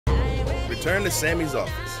Return to Sammy's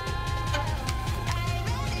office.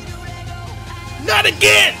 Not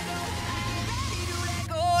again!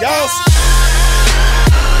 Y'all.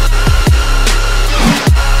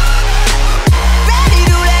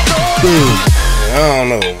 I don't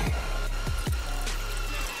know.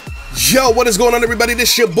 Yo, what is going on, everybody?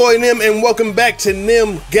 This your boy Nem, and welcome back to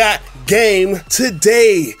Nem Got Game.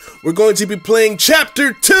 Today, we're going to be playing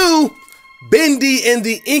Chapter 2, Bendy and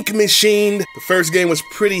the Ink Machine. The first game was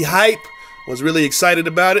pretty hype. Was really excited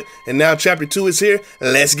about it, and now Chapter 2 is here.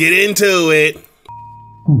 Let's get into it.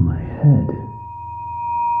 Oh, my head.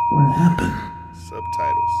 What happened?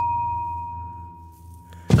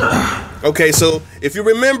 Subtitles. Okay, so if you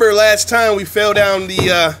remember last time we fell down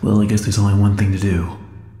the Well, I guess there's only one thing to do.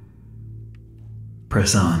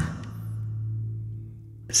 Press on.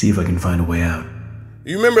 See if I can find a way out.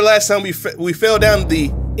 You remember last time we fell down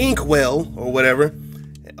the ink well or whatever.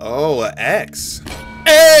 Oh, an axe.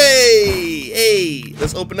 Hey, hey,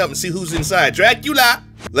 let's open up and see who's inside. Dracula.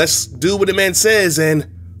 Let's do what the man says and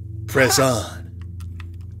press on.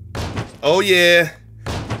 Oh yeah,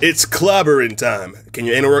 it's clobbering time. Can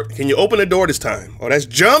you open the door this time? Oh, that's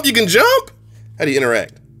jump. You can jump. How do you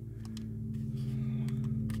interact?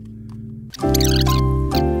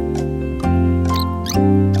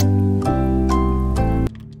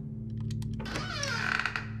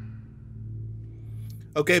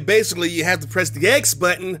 Okay, basically you have to press the X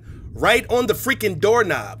button right on the freaking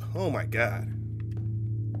doorknob. Oh my god.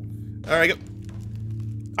 Alright, go.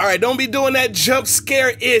 Alright, don't be doing that jump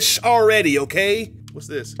scare-ish already, okay? What's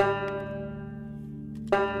this?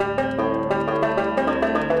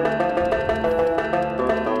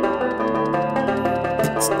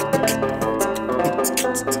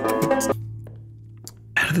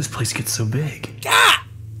 How did this place get so big? God!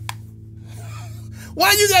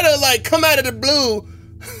 Why you gotta, like, come out of the blue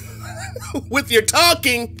with your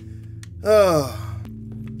talking? Oh.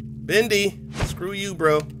 Bendy, screw you,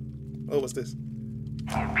 bro. Oh, what's this?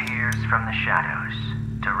 He appears from the shadows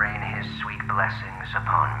to rain his sweet blessings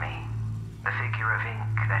upon me. The figure of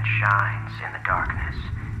ink that shines in the darkness.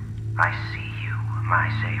 I see you, my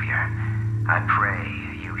savior. I pray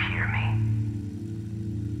you hear me.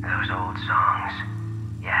 Those old songs,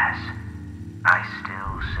 yes, I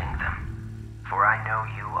still sing them. For I know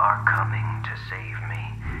you are coming to save me,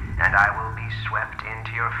 and I will be swept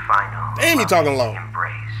into your final Damn, you talking low.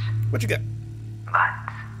 Embrace. What you got? But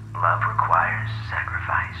love requires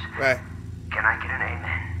sacrifice. Right. Can I get an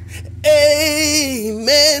amen?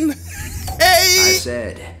 Amen. Hey. I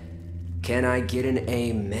said, can I get an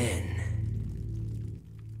amen?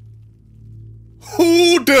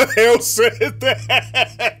 Who the hell said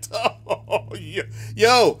that? Oh,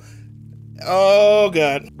 yo. Oh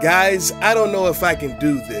god. Guys, I don't know if I can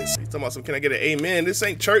do this. He's talking about some, can I get an amen? This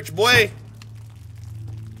ain't church, boy.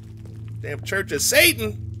 Damn Church of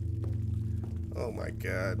Satan. Oh my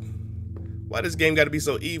god. Why this game gotta be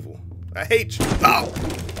so evil? I hate you. Oh!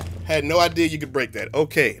 Had no idea you could break that.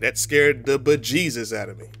 Okay, that scared the bejesus out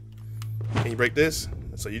of me. Can you break this?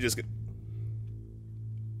 So you just get...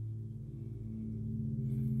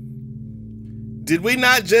 Did we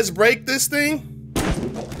not just break this thing?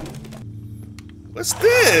 What's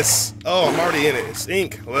this? Oh, I'm already in it. It's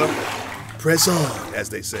ink. Well, press on, as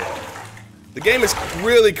they say. The game is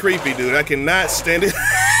really creepy, dude. I cannot stand it.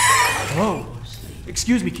 Whoa.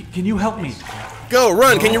 Excuse me, can you help me? Go,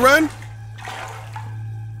 run. Can you run?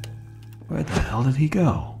 Where the hell did he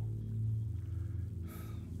go?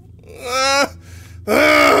 I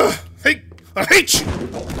hate you.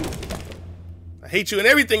 I hate you and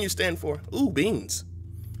everything you stand for. Ooh, beans.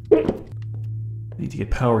 I need to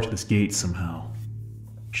get power to this gate somehow.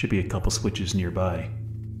 Should be a couple switches nearby.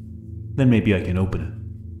 Then maybe I can open it.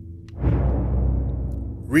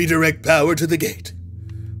 Redirect power to the gate.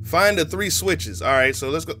 Find the 3 switches. Alright, so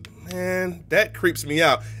let's go. Man, that creeps me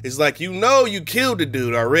out. It's like, you know you killed the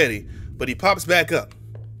dude already, but he pops back up.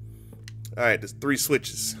 Alright, there's 3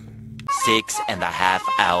 switches. 6.5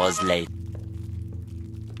 hours later.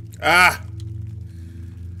 Ah!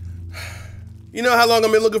 You know how long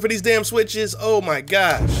I've been looking for these damn switches? Oh my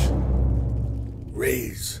gosh.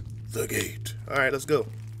 Raise the gate. Alright, let's go.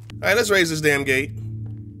 Alright, let's raise this damn gate.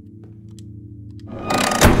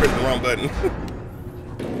 Press the wrong button.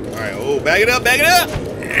 Alright, oh, back it up, back it up!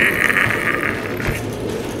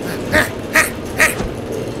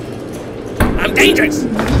 I'm dangerous!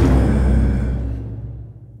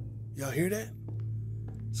 Y'all hear that?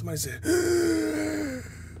 Somebody said,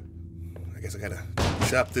 I guess I gotta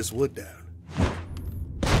chop this wood down.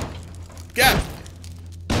 God!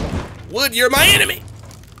 Wood, you're my enemy!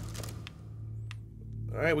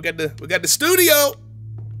 Alright, we got the studio!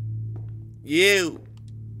 You.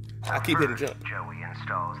 I keep hitting jump. Joey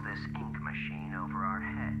installs this ink machine over our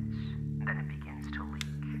heads. Then it begins to leak.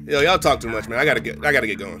 Yo, y'all talk too much, man. I gotta get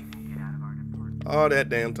going. All that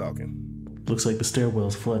damn talking. Looks like the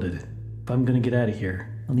stairwell's flooded. If I'm gonna get out of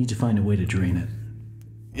here, I'll need to find a way to drain it.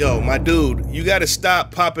 Yo, my dude, you gotta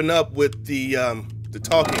stop popping up with the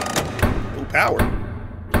talking. Ooh, power.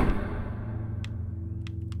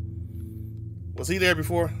 Was he there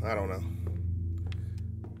before? I don't know.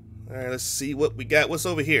 All right, let's see what we got. What's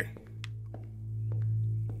over here?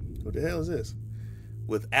 What the hell is this?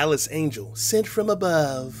 With Alice Angel, sent from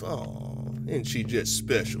above. Oh, isn't she just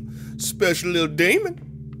special? Special little demon.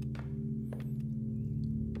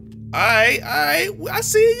 I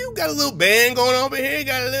see you. Got a little band going over here. I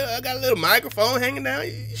got a little microphone hanging down.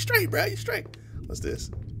 You straight, bro. You straight. What's this?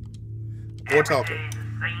 More talking. Every day the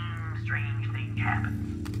same strange thing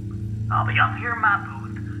happens. I'll be up here in my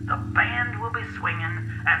booth, the band will be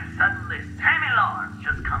swinging, and suddenly Sammy Lawrence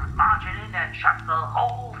just comes marching in and shuts the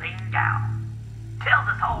whole thing down. Tells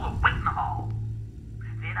us all to wait in the hall.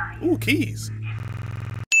 Then I hear, Ooh, keys.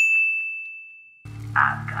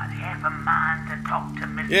 I've got half a mind to talk to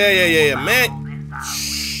Mr. Yeah, man.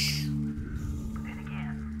 But then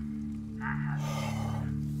again, I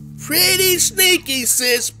have... Pretty sneaky,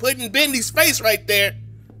 sis. Putting Bendy's face right there.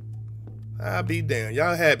 I'll be damned.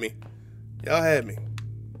 Y'all had me. Y'all had me.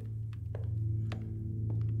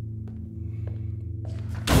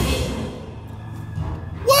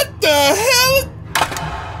 What the hell?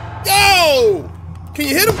 Yo! Can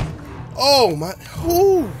you hit him? Oh my.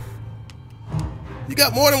 Ooh. You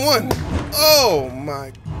got more than one. Oh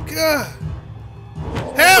my God.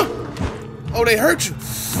 Help! Oh, they hurt you.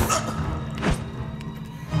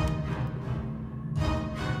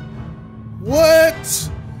 What?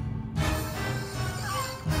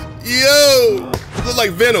 Yo! Look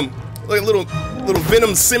like Venom. Like little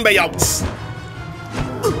Venom symbiotes.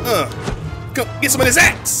 Come get some of this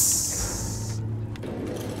axe.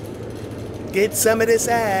 Get some of this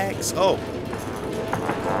axe. Oh.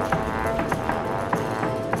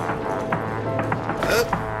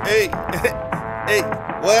 Hey, hey,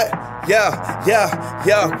 what?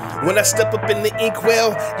 Yeah. When I step up in the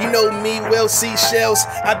inkwell, you know me well, seashells.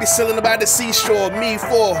 I be sailing about the seashore. Me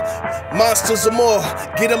for monsters or more.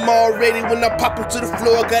 Get them all ready when I pop them to the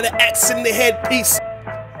floor. Got an axe in the headpiece.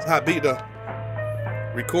 It's a hot beat though.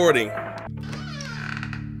 Recording.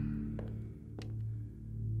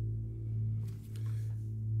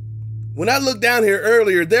 When I looked down here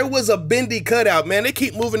earlier, there was a Bendy cutout, man. They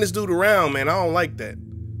keep moving this dude around, man. I don't like that.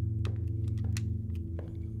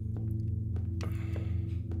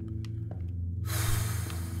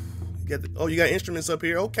 You got instruments up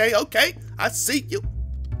here. Okay. I see you.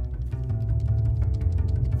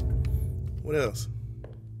 What else?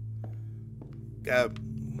 Got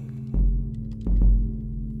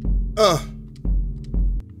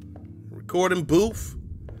recording booth.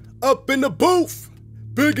 Up in the booth.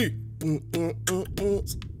 Biggie.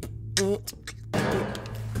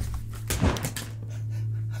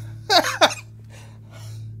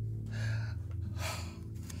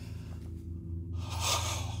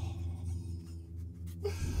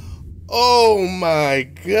 Oh my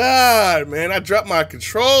God, man, I dropped my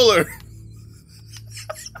controller.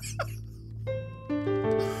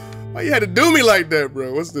 Why you had to do me like that,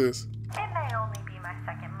 bro? What's this? It may only be my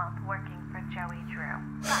second month working for Joey Drew,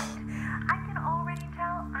 but I can already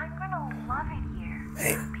tell I'm gonna love it here.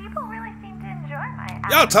 Man. People really seem to enjoy my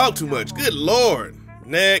Y'all talk too much. Good Lord.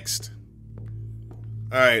 Next.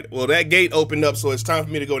 All right, well, that gate opened up, so it's time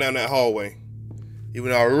for me to go down that hallway.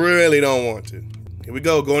 Even though I really don't want to. Here we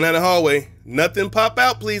go, going down the hallway. Nothing pop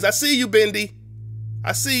out, please. I see you, Bendy.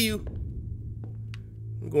 I see you.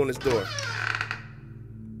 I'm going this door.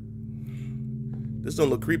 This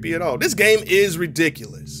don't look creepy at all. This game is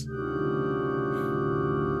ridiculous.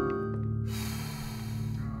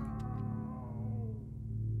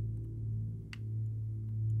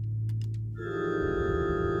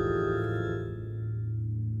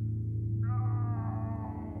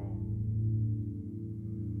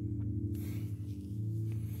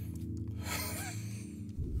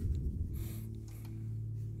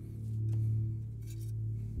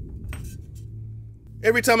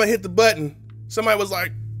 Every time I hit the button, somebody was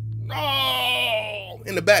like, "Oh!"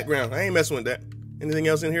 in the background. I ain't messing with that. Anything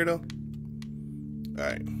else in here though? All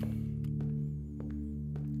right.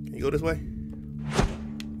 Can you go this way?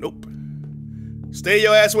 Nope. Stay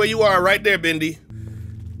your ass where you are, right there, Bendy.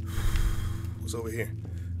 What's over here?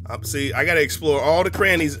 See, I gotta explore all the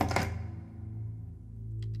crannies.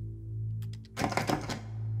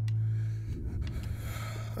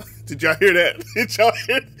 Did y'all hear that?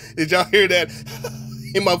 Did y'all hear that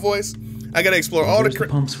in my voice? I gotta explore all There's the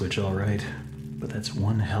pump switch, all right. But that's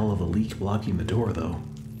one hell of a leak blocking the door, though.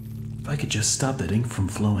 If I could just stop that ink from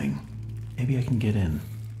flowing, maybe I can get in.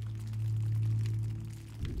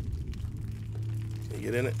 Can you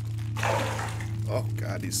get in it? Oh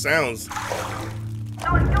God, these sounds. So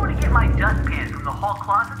I was going to get my dustpan from the hall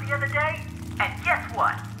closet the other day, and guess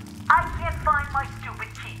what? I can't find my stupid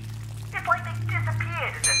keys. It's like they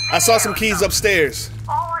disappeared in the I saw some keys upstairs.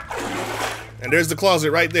 All I can do. And there's the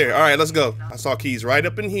closet right there. All right, let's go. I saw keys right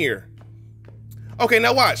up in here. Okay,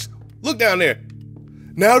 now watch. Look down there.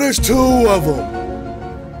 Now there's 2 of them.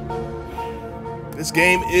 This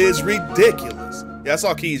game is ridiculous. Yeah, I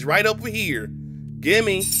saw keys right over here.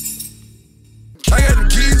 Gimme. I got the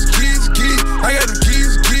keys. I got the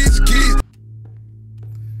keys.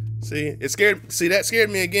 See, it scared. See, that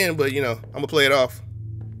scared me again, but you know, I'm gonna play it off.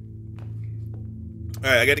 All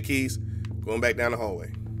right, I got the keys. Going back down the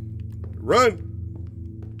hallway. Run.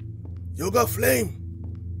 Yoga flame.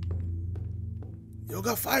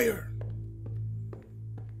 Yoga fire.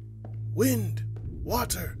 Wind,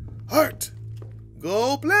 water, heart.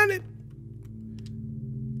 Go planet.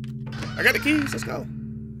 I got the keys. Let's go.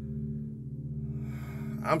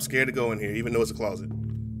 I'm scared to go in here, even though it's a closet.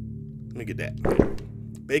 Let me get that.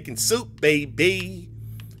 Bacon soup, baby.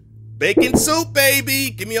 Bacon soup,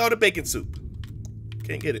 baby. Give me all the bacon soup.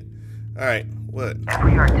 Can't get it. All right, what?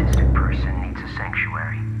 Every artistic person needs a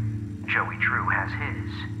sanctuary. Joey Drew has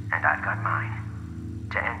his, and I've got mine.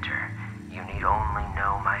 To enter, you need only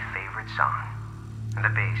know my favorite song. The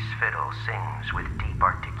bass fiddle sings with deep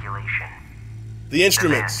articulation. The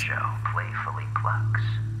instruments. The banjo playfully clucks.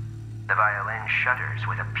 The violin shudders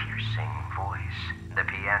with a piercing voice. The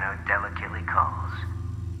piano delicately calls.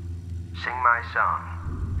 Sing my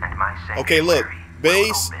song, and my sanctuary. Okay, look.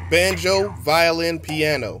 Bass, will open banjo, to you. violin,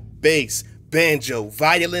 piano. Bass, banjo,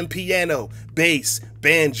 violin, piano. Bass,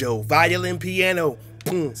 banjo, violin, piano.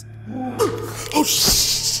 Boom. Oh,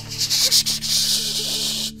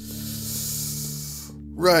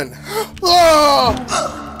 run. Oh!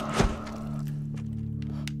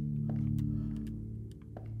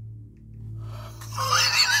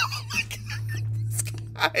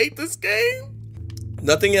 I hate this game.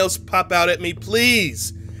 Nothing else pop out at me,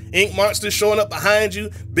 please. Ink monsters showing up behind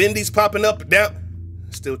you. Bendy's popping up down.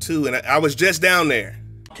 Still 2, and I was just down there.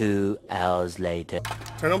 2 hours later.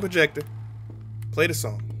 Turn on projector. Play the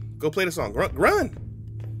song. Go play the song. Run.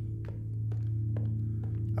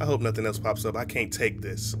 I hope nothing else pops up. I can't take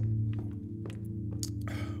this.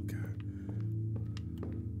 Oh, God.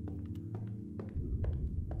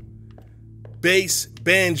 Bass,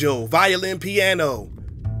 banjo, violin, piano.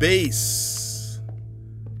 Bass.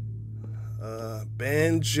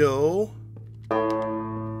 Banjo.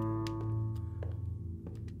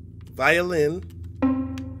 Violin.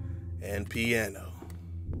 And piano.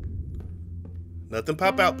 Nothing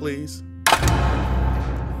pop out, please.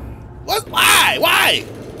 What? Why? Why?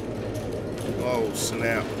 Oh,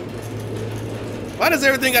 snap. Why does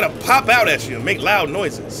everything gotta pop out at you and make loud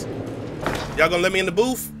noises? Y'all gonna let me in the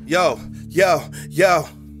booth? Yo. All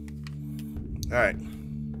right.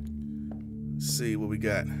 Let's see what we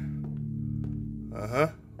got.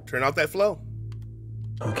 Turn off that flow.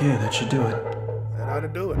 Okay, that should do it. That ought to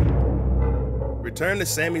do it. Return to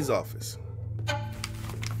Sammy's office.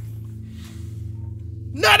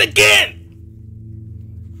 Not again!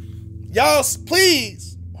 Y'all,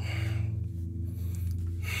 please.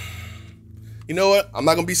 You know what? I'm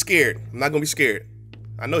not gonna be scared. I'm not gonna be scared.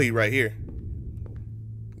 I know he right here.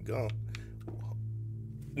 Go.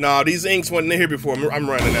 No, these inks wasn't in here before. I'm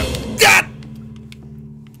running out. God!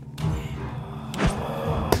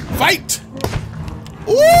 Fight!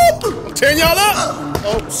 Ooh! I'm tearing y'all up!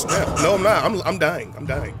 Oh, snap. No, I'm not. I'm dying. I'm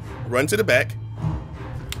dying. Run to the back.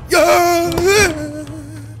 Yeah!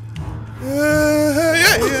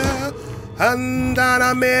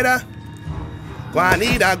 Guantanamera.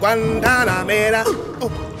 Guanida, Guantanamera. Oh.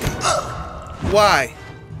 Why?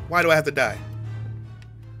 Why do I have to die?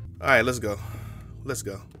 All right, let's go. Let's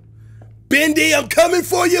go. Bendy, I'm coming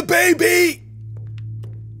for you, baby!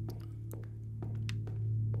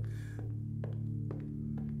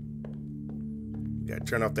 Gotta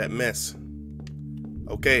turn off that mess.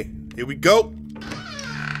 Okay, here we go.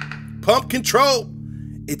 Pump control.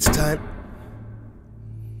 It's time.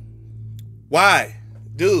 Why?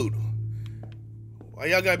 Dude. Why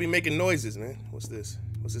y'all gotta be making noises, man? What's this?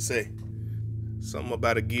 What's it say? Something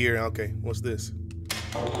about a gear. Okay, what's this?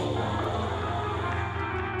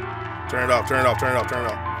 Turn it off, turn it off, turn it off, turn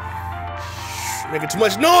it off. Making too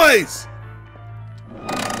much noise!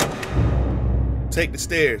 Take the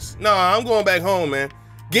stairs. No, I'm going back home, man.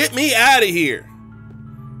 Get me out of here.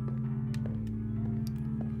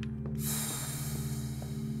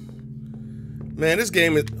 Man, this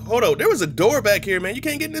game is... Hold on, there was a door back here, man. You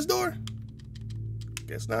can't get in this door?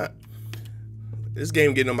 Guess not. This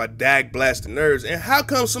game getting on my dag blasted nerves. And how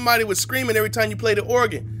come somebody was screaming every time you play the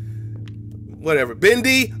organ? Whatever.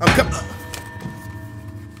 Bendy, I'm coming.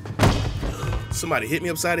 Somebody hit me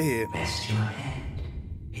upside the head. Rest your head.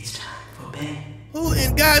 It's time for bed. Who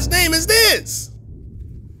in God's name is this?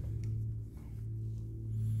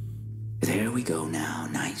 There we go now,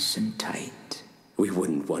 nice and tight. We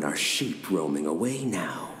wouldn't want our sheep roaming away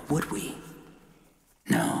now, would we?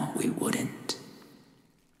 No, we wouldn't.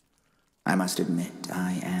 I must admit,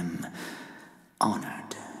 I am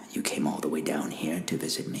honored you came all the way down here to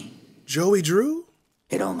visit me. Joey Drew?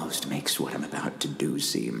 It almost makes what I'm about to do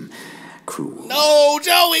seem cruel. No,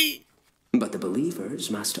 Joey! But the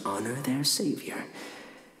believers must honor their savior.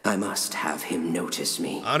 I must have him notice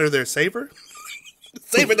me. Honor their savor?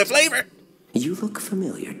 Savor the flavor! You look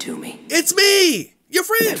familiar to me. It's me! Your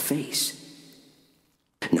friend! That face.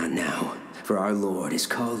 Not now, for our Lord is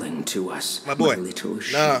calling to us, my boy. My little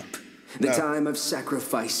sheep. Nah. The time of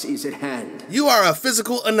sacrifice is at hand. You are a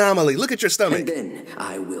physical anomaly. Look at your stomach. And then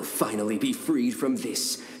I will finally be freed from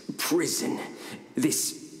this prison,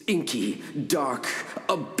 this inky, dark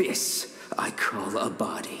abyss I call a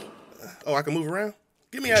body. Oh, I can move around?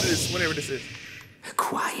 Get me out of this, whatever this is.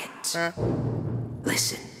 Quiet. Huh?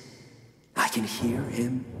 Listen. I can hear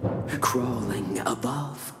him crawling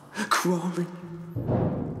above, crawling.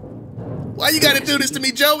 Why you gotta do this to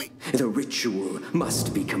me, Joey? The ritual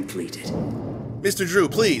must be completed. Mr. Drew,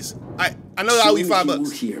 please. I know I'll be $5. He will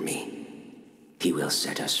hear me. He will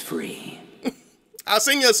set us free. I'll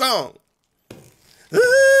sing you a song.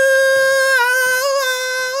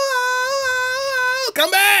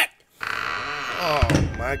 Come back! Oh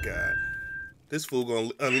my God. This fool gonna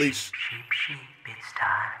unleash. Sheep, it's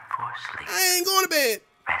time for sleep. I ain't going to bed.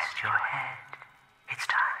 Rest your head. It's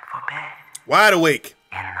time for bed. Wide awake.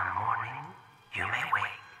 In the morning, you may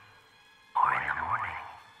wake. Or in the morning,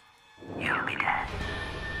 you'll be dead.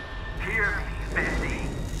 Hear me, Bendy.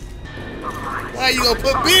 Why you gonna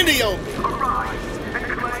put Bendy on me? Arise and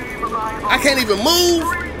claim my I can't even move. I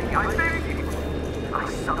beg you. I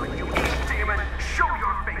summon you, demon. Show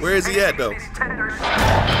your face. Where is he at, though?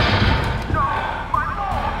 No, my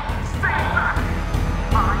lord. Stay back.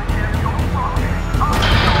 I am your prophet.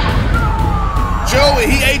 Joey,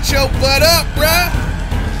 he ate your butt up, bruh.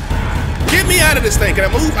 Get me out of this thing. Can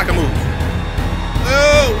I move? I can move.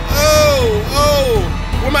 Oh.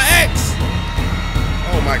 Where my axe?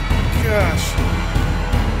 Oh my gosh.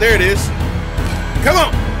 There it is. Come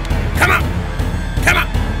on.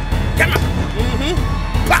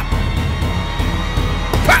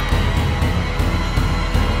 Pop.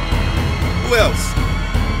 Who else?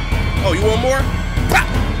 Oh, you want more? Pop.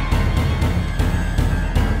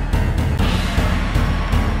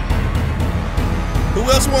 Who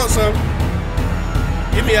else wants some?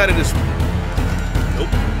 Get me out of this.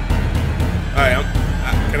 Nope. Alright,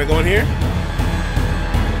 can I go in here?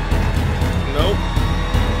 Nope.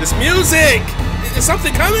 This music! Is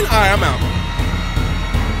something coming? Alright, I'm out.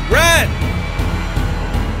 Red!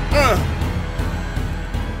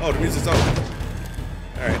 Oh, the music's on.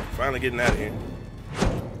 Alright, finally getting out of here.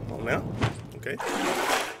 Oh, now? Okay.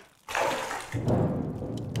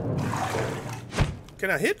 Can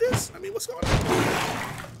I hit this? I mean, what's going on?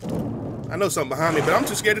 I know something behind me, but I'm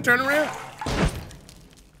too scared to turn around.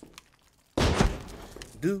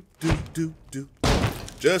 Do.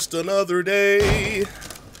 Just another day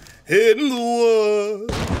in the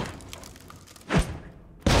woods.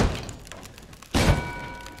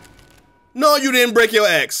 No, you didn't break your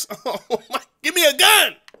axe. Oh my, give me a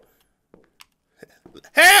gun.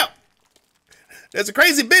 Help! There's a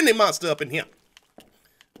crazy Bendy monster up in here.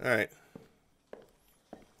 All right.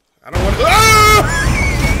 I don't want to go. Ah!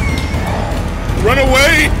 Run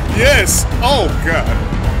away! Yes. Oh God.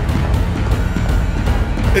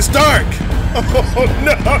 It's dark. Oh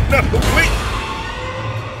no, wait.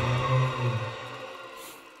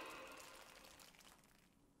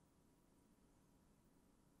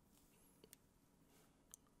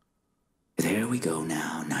 There we go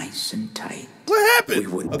now, nice and tight. What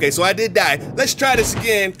happened? Okay, so I did die. Let's try this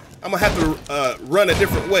again. I'm gonna have to run a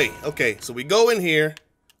different way. Okay, so we go in here.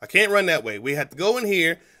 I can't run that way. We have to go in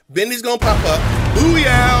here. Bendy's gonna pop up.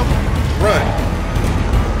 Booyah! Run.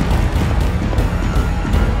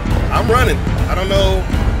 I'm running. I don't know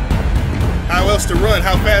how else to run.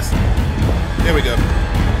 How fast? There we go.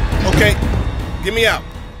 Okay, get me out.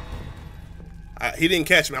 He didn't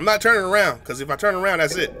catch me. I'm not turning around, because if I turn around,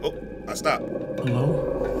 that's it. Oh, I stopped.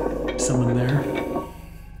 Hello? Someone there?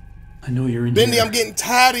 I know you're in Bendy, here. I'm getting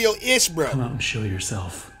tired of your ish, bro. Come out and show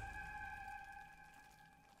yourself.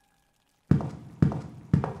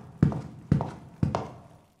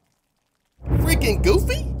 freaking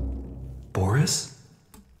Goofy? Boris?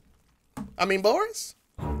 I mean, Boris?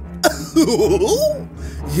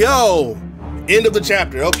 Yo, end of the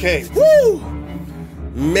chapter. Okay. Woo!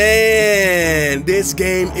 Man, this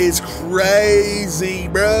game is crazy,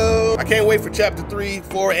 bro. I can't wait for chapter 3,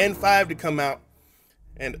 4, and 5 to come out.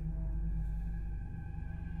 And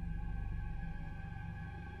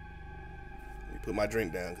let me put my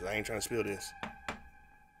drink down because I ain't trying to spill this.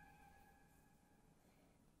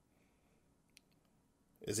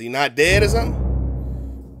 Is he not dead or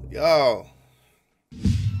something? Y'all.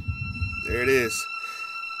 There it is.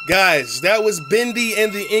 Guys, that was Bendy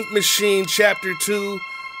and the Ink Machine Chapter 2.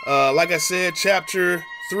 Like I said, Chapter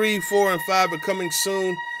 3, 4, and 5 are coming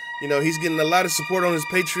soon. You know, he's getting a lot of support on his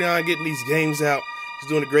Patreon, getting these games out. He's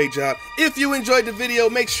doing a great job. If you enjoyed the video,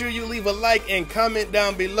 make sure you leave a like and comment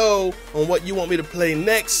down below on what you want me to play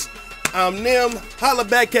next. I'm Nem. Holla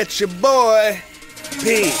back at your boy.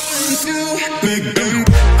 Peace.